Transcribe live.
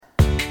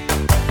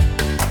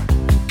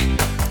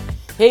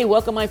Hey,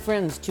 welcome, my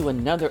friends, to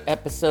another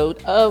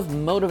episode of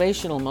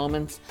Motivational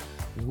Moments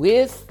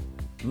with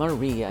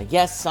Maria.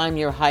 Yes, I'm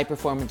your high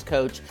performance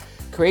coach,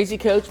 Crazy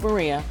Coach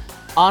Maria.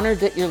 Honored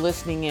that you're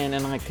listening in,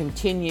 and I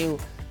continue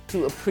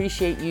to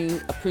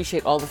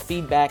appreciate all the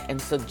feedback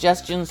and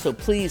suggestions, so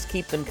please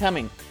keep them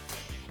coming.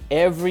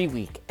 Every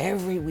week,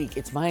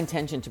 it's my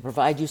intention to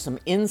provide you some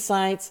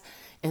insights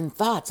and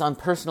thoughts on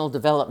personal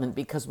development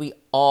because we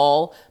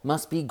all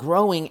must be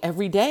growing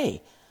every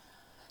day.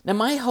 Now,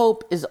 my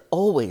hope is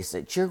always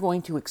that you're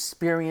going to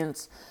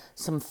experience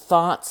some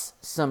thoughts,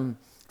 some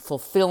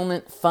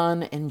fulfillment,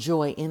 fun, and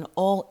joy in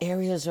all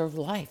areas of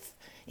life,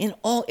 in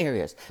all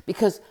areas.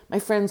 Because, my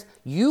friends,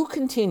 you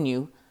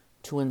continue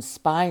to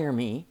inspire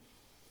me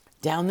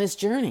down this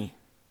journey.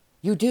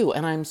 You do,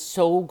 and I'm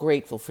so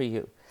grateful for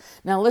you.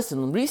 Now,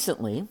 listen,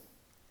 recently,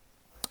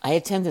 I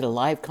attended a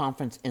live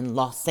conference in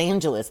Los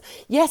Angeles.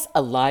 Yes,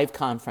 a live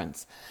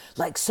conference.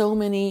 Like so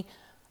many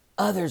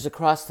others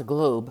across the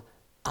globe,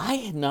 I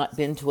had not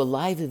been to a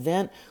live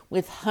event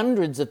with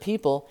hundreds of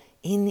people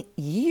in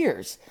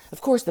years. Of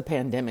course, the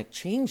pandemic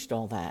changed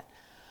all that.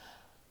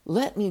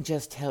 Let me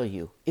just tell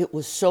you, it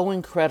was so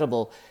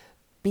incredible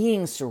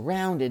being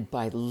surrounded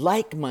by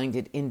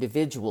like-minded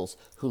individuals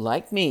who,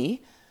 like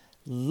me,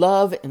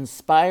 love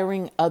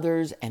inspiring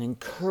others and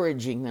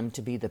encouraging them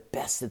to be the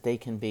best that they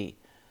can be.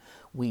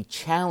 We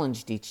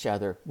challenged each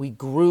other, we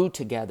grew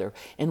together,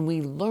 and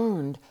we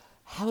learned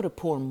how to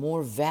pour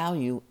more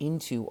value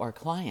into our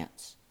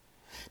clients.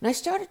 And I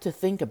started to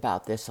think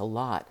about this a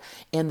lot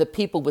and the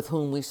people with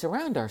whom we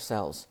surround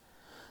ourselves.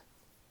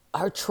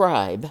 Our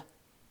tribe,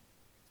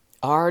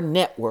 our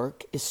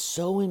network is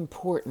so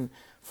important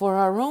for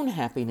our own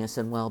happiness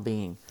and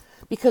well-being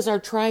because our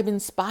tribe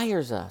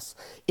inspires us.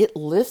 It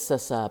lifts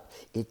us up,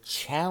 it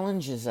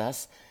challenges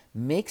us,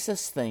 makes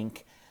us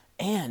think,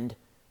 and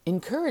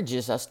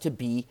encourages us to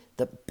be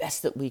the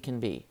best that we can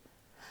be.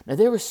 Now,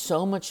 there was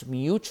so much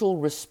mutual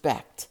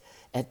respect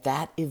at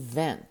that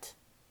event.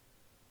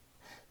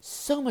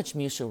 So much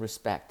mutual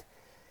respect.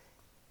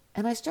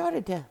 And I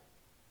started to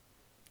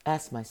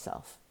ask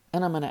myself,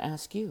 and I'm going to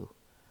ask you,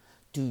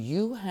 do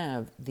you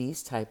have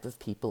these type of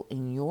people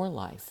in your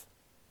life?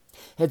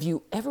 Have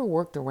you ever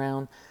worked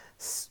around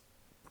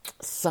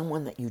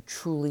someone that you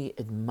truly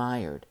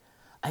admired?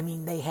 I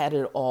mean, they had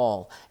it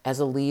all as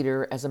a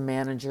leader, as a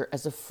manager,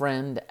 as a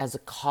friend, as a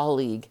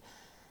colleague.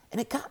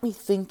 And it got me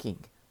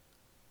thinking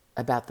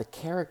about the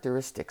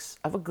characteristics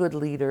of a good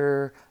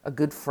leader, a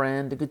good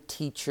friend, a good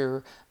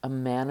teacher, a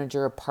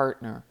manager, a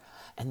partner.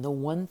 And the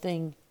one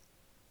thing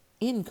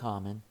in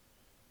common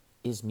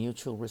is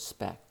mutual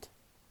respect.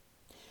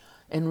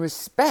 And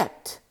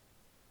respect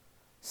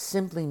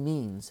simply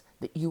means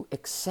that you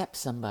accept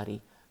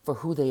somebody for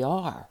who they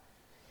are,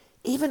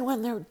 even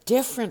when they're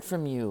different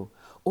from you,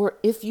 or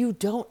if you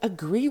don't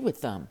agree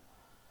with them.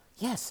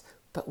 Yes,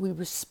 but we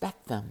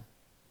respect them.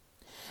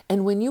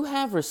 And when you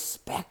have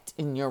respect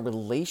in your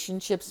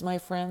relationships, my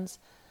friends,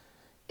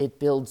 it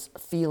builds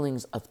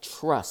feelings of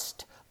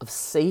trust, of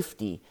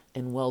safety,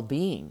 and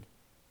well-being.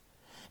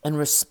 And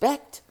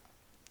respect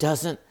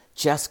doesn't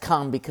just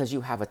come because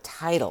you have a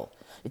title.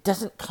 It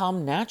doesn't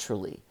come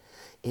naturally.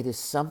 It is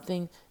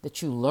something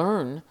that you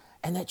learn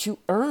and that you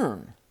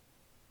earn.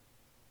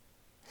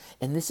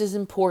 And this is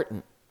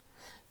important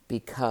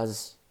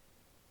because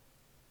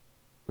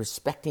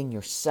respecting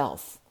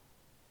yourself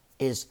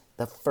is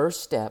the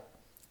first step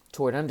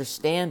toward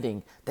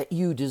understanding that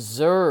you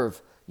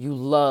deserve, you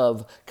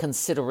love,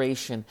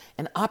 consideration,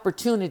 and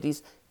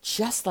opportunities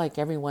just like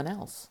everyone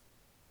else.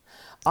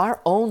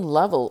 Our own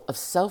level of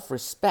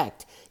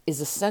self-respect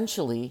is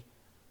essentially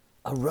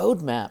a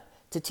roadmap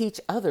to teach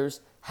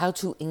others how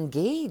to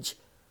engage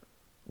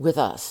with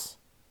us.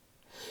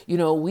 You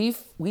know, we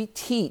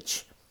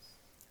teach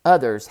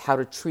others how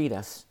to treat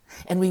us,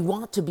 and we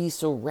want to be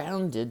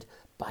surrounded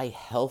by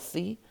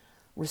healthy,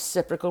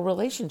 reciprocal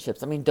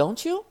relationships. I mean,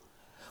 don't you?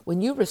 When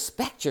you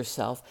respect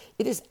yourself,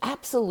 it is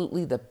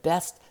absolutely the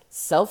best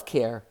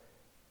self-care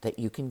that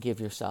you can give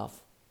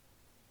yourself.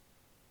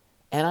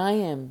 And I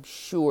am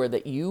sure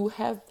that you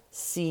have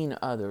seen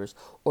others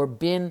or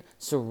been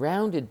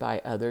surrounded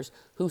by others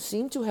who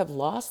seem to have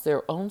lost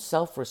their own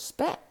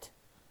self-respect.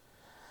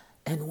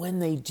 And when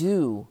they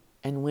do,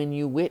 and when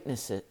you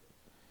witness it,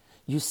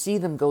 you see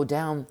them go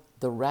down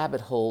the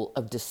rabbit hole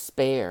of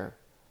despair.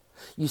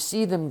 You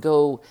see them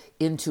go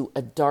into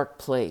a dark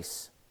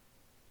place.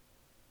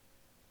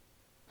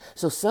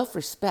 So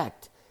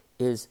self-respect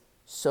is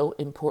so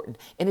important.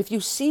 And if you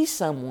see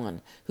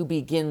someone who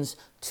begins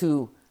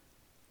to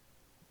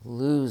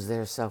lose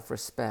their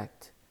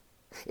self-respect,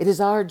 it is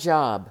our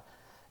job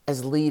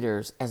as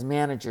leaders, as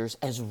managers,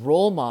 as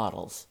role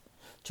models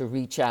to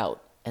reach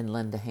out and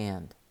lend a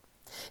hand.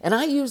 And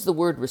I use the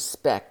word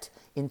respect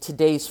in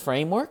today's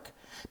framework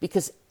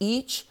because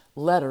each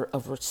letter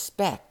of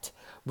respect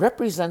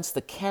represents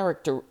the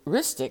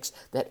characteristics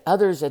that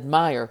others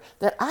admire,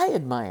 that I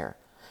admire.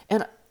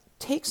 And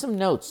take some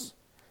notes.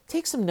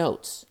 Take some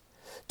notes.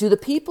 Do the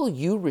people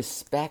you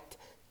respect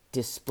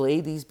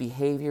display these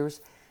behaviors?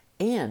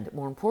 And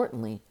more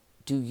importantly,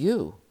 do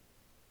you?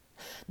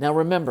 Now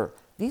remember,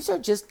 These are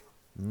just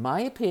my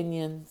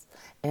opinions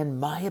and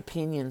my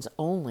opinions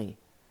only.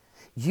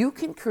 You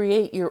can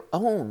create your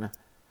own.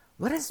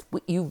 What is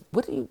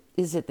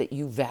it that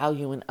you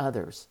value in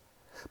others?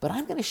 But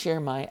I'm going to share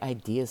my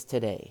ideas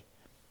today.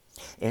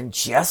 And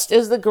just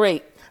as the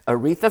great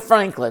Aretha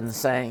Franklin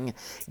sang,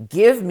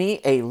 give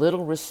me a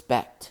little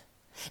respect.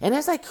 And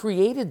as I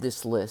created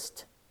this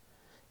list,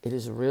 it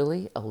is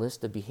really a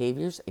list of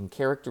behaviors and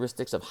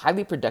characteristics of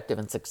highly productive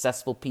and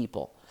successful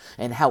people,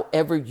 and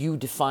however you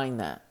define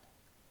that.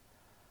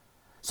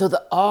 So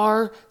the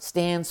R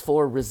stands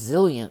for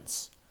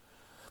resilience,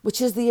 which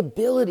is the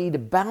ability to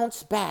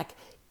bounce back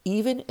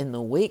even in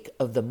the wake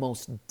of the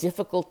most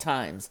difficult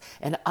times.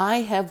 And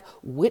I have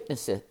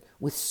witnessed it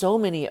with so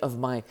many of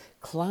my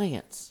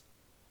clients.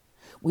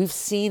 We've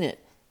seen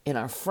it in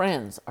our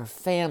friends, our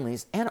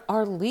families, and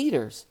our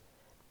leaders.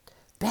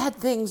 Bad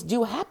things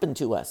do happen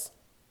to us.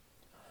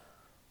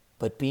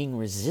 But being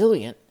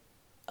resilient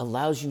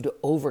allows you to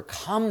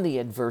overcome the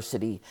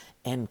adversity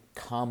and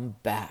come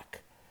back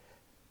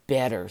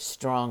better,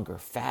 stronger,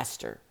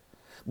 faster.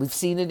 We've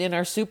seen it in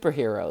our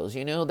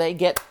superheroes. They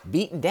get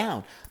beaten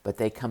down, but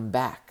they come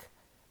back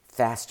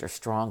faster,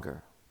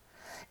 stronger.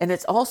 And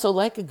it's also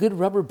like a good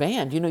rubber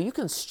band. You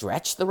can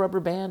stretch the rubber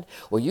band,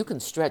 or you can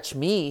stretch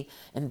me,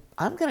 and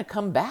I'm going to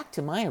come back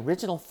to my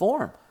original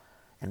form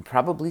and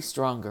probably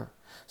stronger.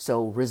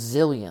 So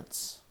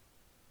resilience.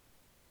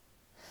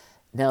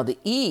 Now the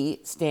E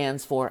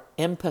stands for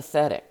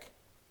empathetic.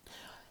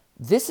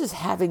 This is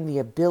having the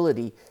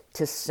ability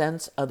to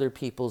sense other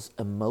people's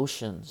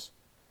emotions,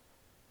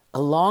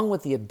 along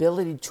with the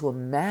ability to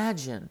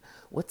imagine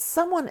what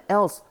someone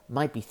else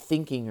might be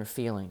thinking or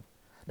feeling.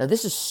 Now,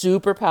 this is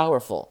super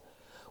powerful.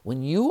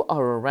 When you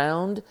are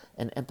around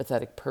an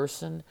empathetic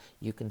person,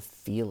 you can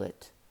feel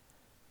it.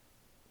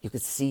 You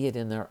can see it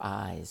in their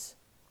eyes.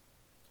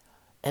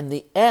 And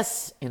the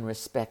S in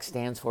respect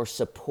stands for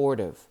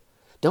supportive.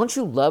 Don't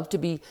you love to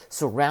be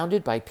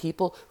surrounded by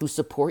people who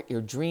support your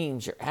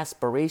dreams, your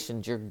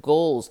aspirations, your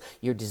goals,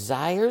 your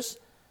desires?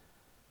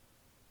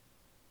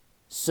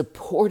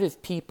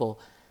 Supportive people,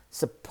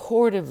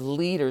 supportive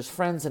leaders,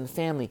 friends, and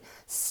family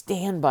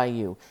stand by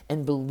you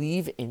and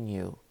believe in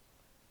you.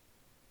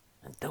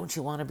 And don't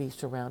you want to be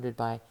surrounded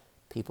by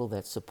people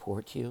that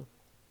support you?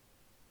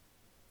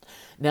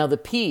 Now, the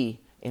P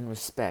in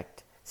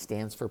respect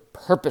stands for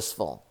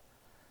purposeful.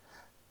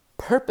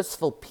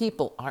 Purposeful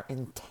people are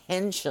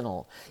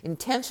intentional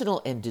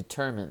and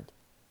determined.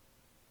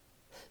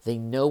 They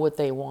know what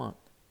they want.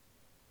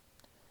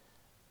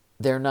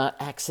 They're not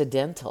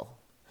accidental.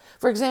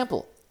 For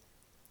example,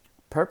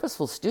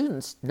 purposeful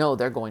students know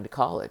they're going to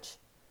college.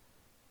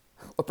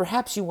 Or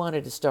perhaps you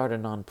wanted to start a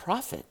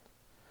nonprofit.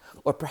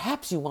 Or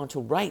perhaps you want to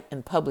write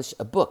and publish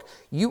a book.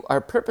 You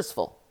are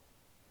purposeful.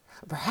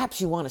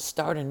 Perhaps you want to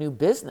start a new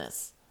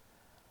business.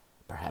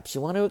 Perhaps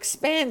you want to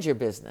expand your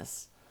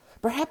business.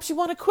 Perhaps you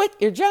want to quit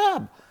your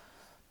job.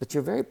 But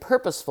you're very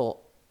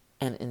purposeful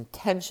and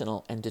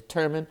intentional and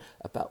determined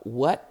about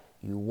what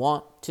you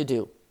want to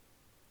do.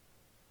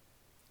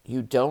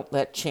 You don't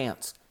let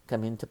chance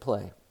come into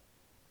play.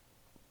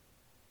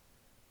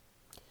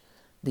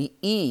 The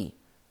E,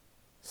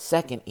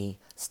 second E,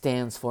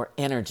 stands for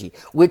energy,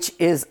 which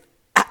is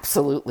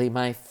absolutely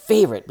my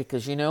favorite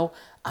because,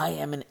 I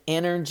am an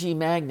energy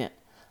magnet.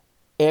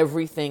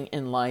 Everything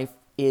in life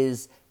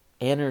is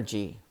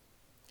energy.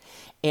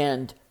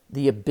 And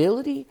the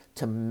ability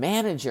to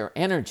manage your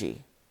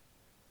energy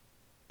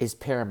is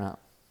paramount.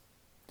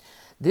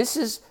 This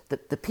is the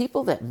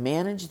people that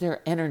manage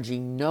their energy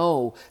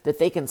know that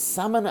they can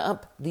summon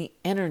up the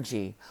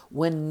energy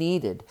when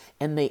needed,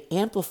 and they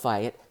amplify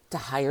it to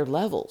higher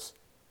levels.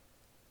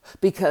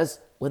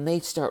 Because when they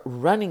start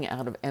running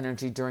out of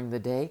energy during the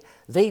day,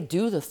 they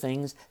do the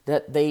things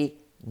that they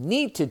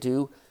need to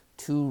do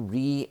to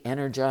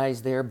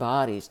re-energize their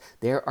bodies.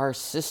 There are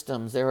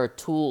systems, there are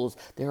tools,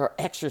 there are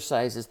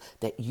exercises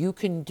that you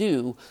can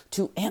do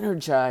to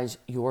energize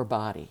your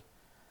body.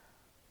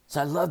 So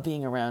I love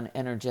being around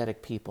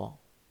energetic people.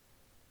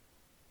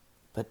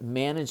 But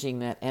managing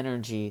that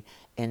energy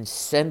and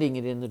sending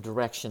it in the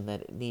direction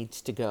that it needs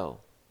to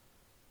go.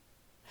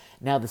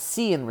 Now the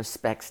C in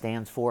respect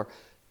stands for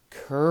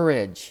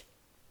courage.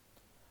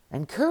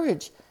 And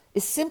courage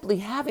is simply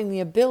having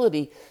the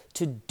ability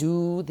to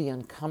do the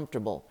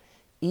uncomfortable,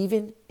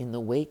 even in the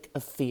wake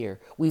of fear.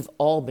 We've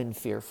all been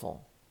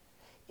fearful.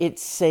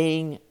 It's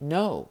saying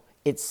no.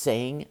 It's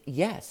saying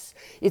yes.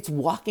 It's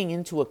walking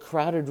into a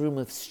crowded room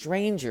of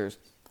strangers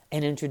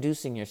and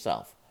introducing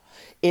yourself.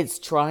 It's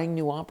trying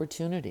new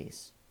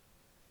opportunities.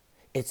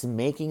 It's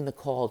making the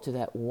call to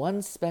that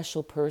one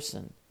special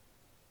person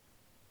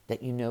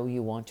that you know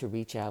you want to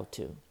reach out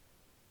to.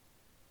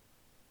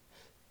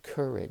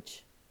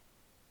 Courage.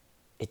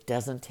 It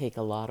doesn't take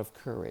a lot of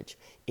courage.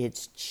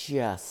 It's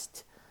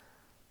just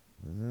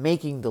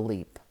making the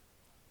leap,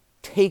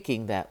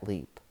 taking that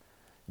leap,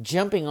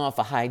 jumping off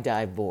a high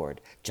dive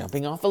board,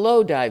 jumping off a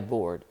low dive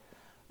board,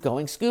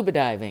 going scuba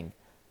diving,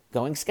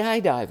 going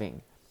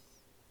skydiving.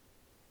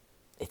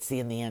 It's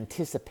in the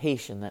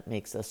anticipation that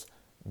makes us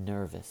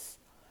nervous,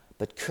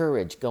 but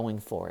courage going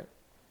for it.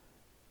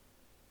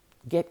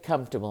 Get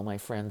comfortable, my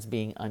friends,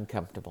 being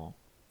uncomfortable.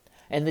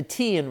 And the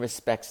T in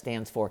respect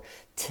stands for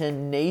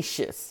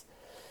tenacious.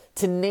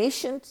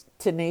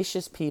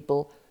 Tenacious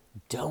people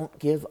don't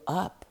give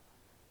up.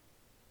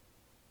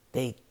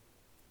 They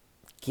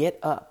get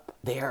up.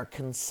 They are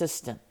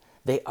consistent.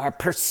 They are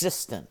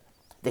persistent.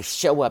 They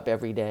show up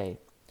every day.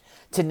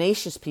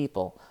 Tenacious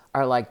people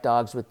are like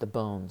dogs with the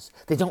bones.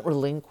 They don't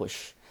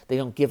relinquish. They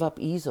don't give up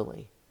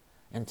easily.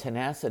 And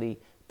tenacity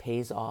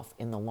pays off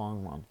in the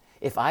long run.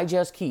 If I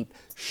just keep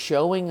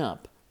showing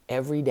up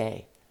every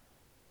day,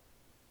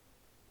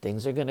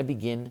 things are going to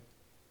begin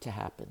to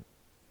happen.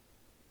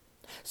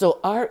 So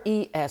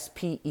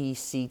RESPECT,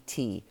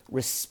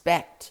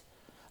 respect.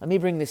 Let me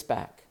bring this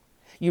back.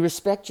 You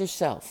respect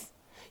yourself.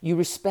 You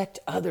respect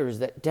others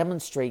that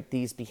demonstrate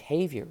these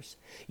behaviors.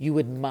 You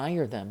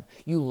admire them.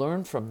 You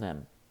learn from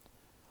them.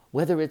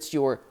 Whether it's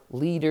your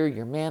leader,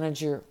 your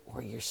manager,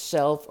 or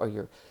yourself, or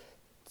your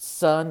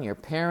son, your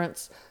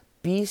parents,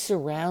 be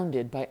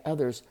surrounded by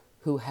others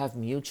who have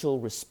mutual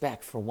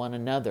respect for one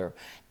another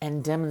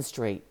and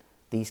demonstrate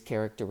these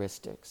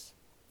characteristics.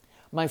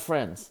 My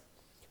friends,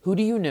 who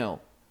do you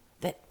know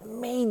that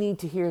may need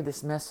to hear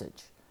this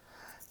message?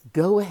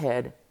 Go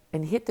ahead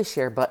and hit the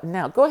share button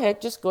now.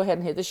 Just go ahead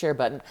and hit the share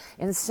button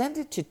and send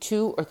it to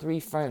 2 or 3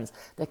 friends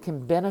that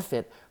can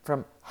benefit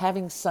from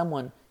having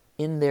someone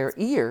in their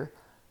ear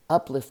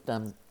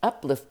uplifting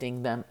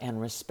them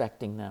and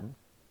respecting them.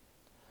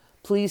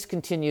 Please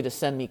continue to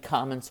send me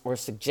comments or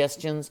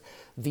suggestions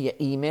via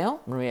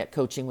email,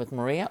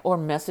 Maria@coachingwithmaria, or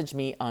message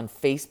me on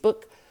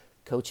Facebook,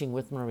 Coaching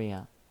with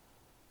Maria.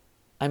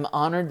 I'm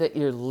honored that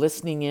you're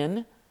listening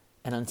in,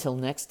 and until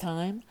next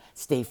time,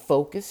 stay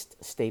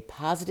focused, stay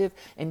positive,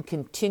 and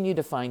continue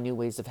to find new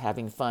ways of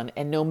having fun.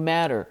 And no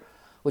matter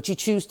what you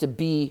choose to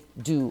be,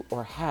 do,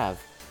 or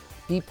have,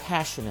 be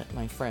passionate,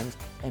 my friends,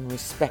 and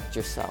respect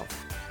yourself.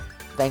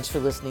 Thanks for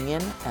listening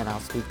in, and I'll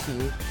speak to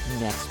you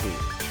next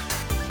week.